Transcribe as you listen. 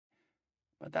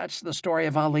But that's the story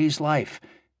of Ali's life.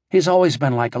 He's always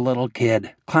been like a little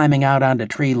kid, climbing out onto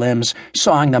tree limbs,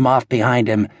 sawing them off behind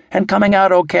him, and coming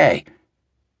out okay.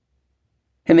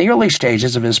 In the early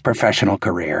stages of his professional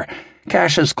career,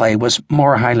 Cassius Clay was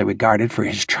more highly regarded for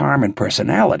his charm and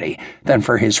personality than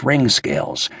for his ring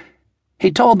skills. He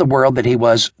told the world that he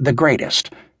was the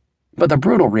greatest, but the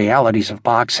brutal realities of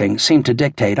boxing seemed to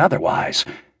dictate otherwise.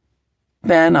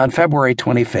 Then, on February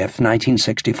 25,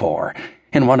 1964,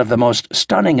 in one of the most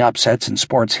stunning upsets in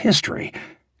sports history,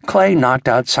 Clay knocked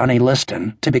out Sonny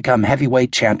Liston to become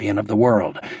heavyweight champion of the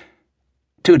world.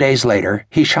 2 days later,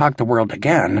 he shocked the world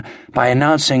again by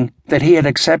announcing that he had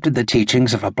accepted the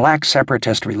teachings of a black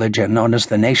separatist religion known as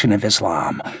the Nation of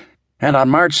Islam. And on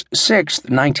March 6,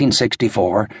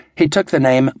 1964, he took the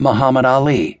name Muhammad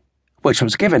Ali, which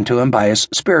was given to him by his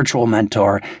spiritual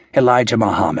mentor, Elijah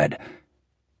Muhammad.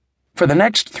 For the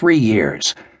next 3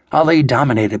 years, Ali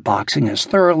dominated boxing as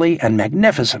thoroughly and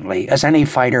magnificently as any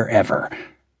fighter ever.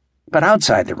 But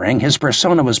outside the ring, his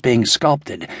persona was being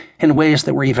sculpted in ways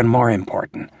that were even more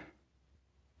important.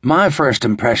 "My first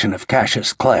impression of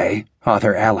Cassius Clay,"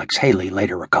 author Alex Haley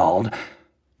later recalled,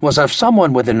 "was of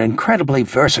someone with an incredibly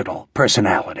versatile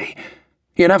personality.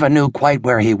 You never knew quite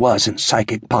where he was in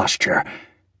psychic posture.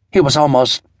 He was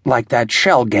almost like that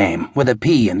shell game with a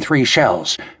pea and 3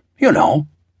 shells. You know,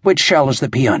 which shell is the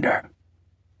pea under?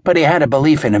 But he had a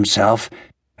belief in himself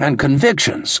and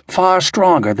convictions far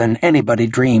stronger than anybody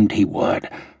dreamed he would."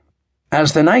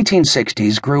 As the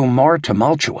 1960s grew more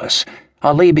tumultuous,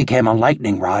 Ali became a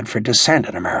lightning rod for dissent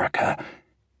in America.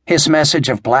 His message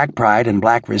of black pride and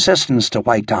black resistance to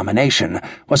white domination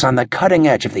was on the cutting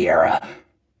edge of the era.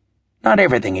 Not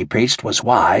everything he preached was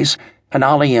wise, and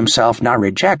Ali himself now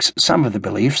rejects some of the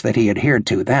beliefs that he adhered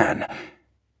to then.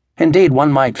 Indeed,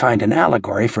 one might find an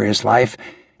allegory for his life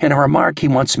in a remark he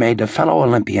once made to fellow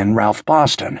Olympian Ralph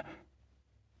Boston.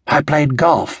 "I played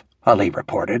golf," Ali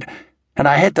reported, "and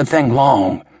I hit the thing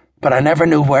long, but I never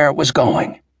knew where it was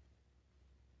going."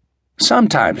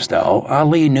 Sometimes, though,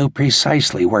 Ali knew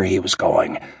precisely where he was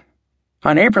going.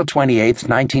 On April 28,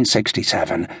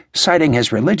 1967, citing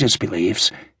his religious beliefs,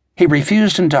 he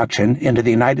refused induction into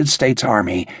the United States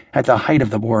Army at the height of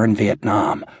the war in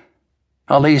Vietnam.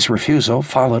 Ali's refusal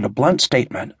followed a blunt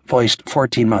statement voiced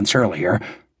 14 months earlier: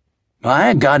 "I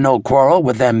ain't got no quarrel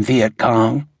with them Viet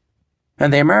Cong."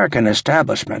 And the American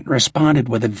establishment responded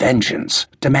with a vengeance,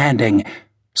 demanding,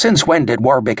 "Since when did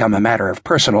war become a matter of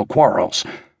personal quarrels?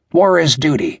 War is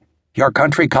duty. Your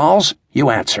country calls, you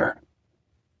answer."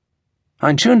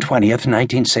 On June 20,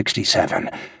 1967,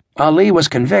 Ali was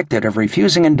convicted of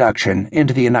refusing induction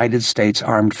into the United States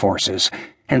Armed Forces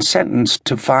and sentenced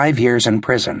to 5 years in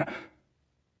prison.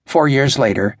 4 years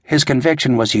later, his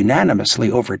conviction was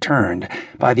unanimously overturned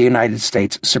by the United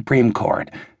States Supreme Court.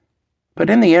 But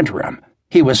in the interim,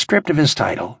 he was stripped of his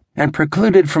title and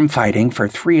precluded from fighting for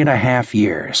 3.5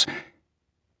 years.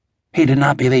 He did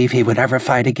not believe he would ever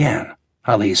fight again,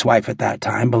 Ali's wife at that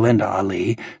time, Belinda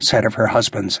Ali, said of her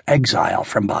husband's exile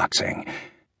from boxing.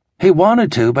 He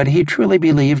wanted to, but he truly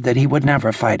believed that he would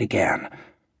never fight again.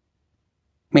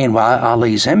 Meanwhile,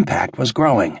 Ali's impact was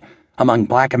growing among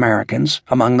black Americans,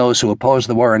 among those who opposed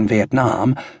the war in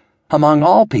Vietnam, among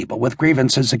all people with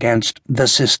grievances against the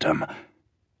system.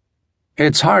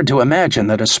 It's hard to imagine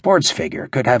that a sports figure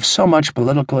could have so much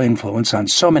political influence on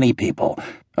so many people,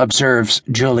 observes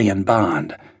Julian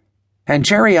Bond. And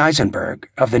Jerry Eisenberg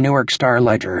of the Newark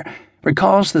Star-Ledger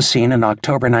recalls the scene in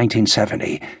October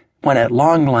 1970, when at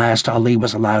long last Ali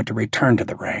was allowed to return to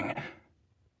the ring.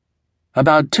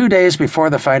 "About 2 days before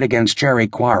the fight against Jerry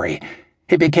Quarry,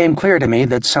 it became clear to me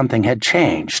that something had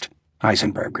changed,"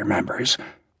 Eisenberg remembers.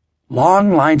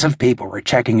 "Long lines of people were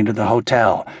checking into the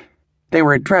hotel. They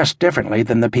were dressed differently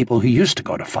than the people who used to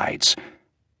go to fights.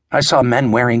 I saw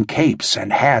men wearing capes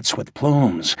and hats with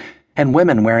plumes, and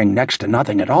women wearing next to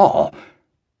nothing at all.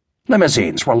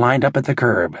 Limousines were lined up at the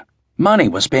curb. Money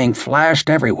was being flashed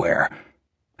everywhere.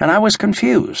 And I was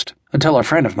confused, until a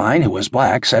friend of mine who was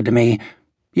black said to me,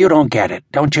 'You don't get it,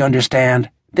 don't you understand?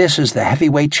 This is the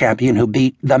heavyweight champion who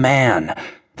beat the man.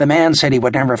 The man said he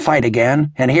would never fight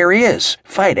again, and here he is,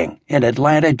 fighting in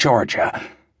Atlanta, Georgia.'"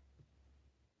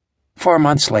 4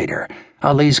 months later,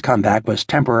 Ali's comeback was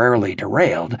temporarily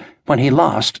derailed when he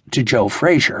lost to Joe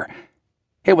Frazier.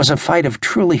 It was a fight of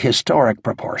truly historic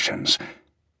proportions.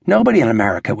 Nobody in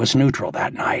America was neutral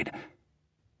that night.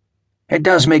 "It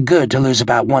does me good to lose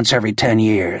about once every 10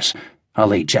 years,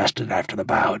 Ali jested after the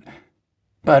bout.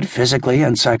 But physically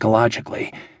and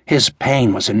psychologically, his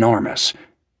pain was enormous.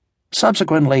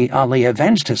 Subsequently, Ali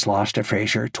avenged his loss to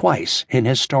Frazier twice in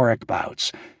historic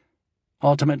bouts.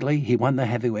 Ultimately, he won the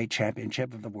heavyweight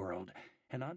championship of the world, and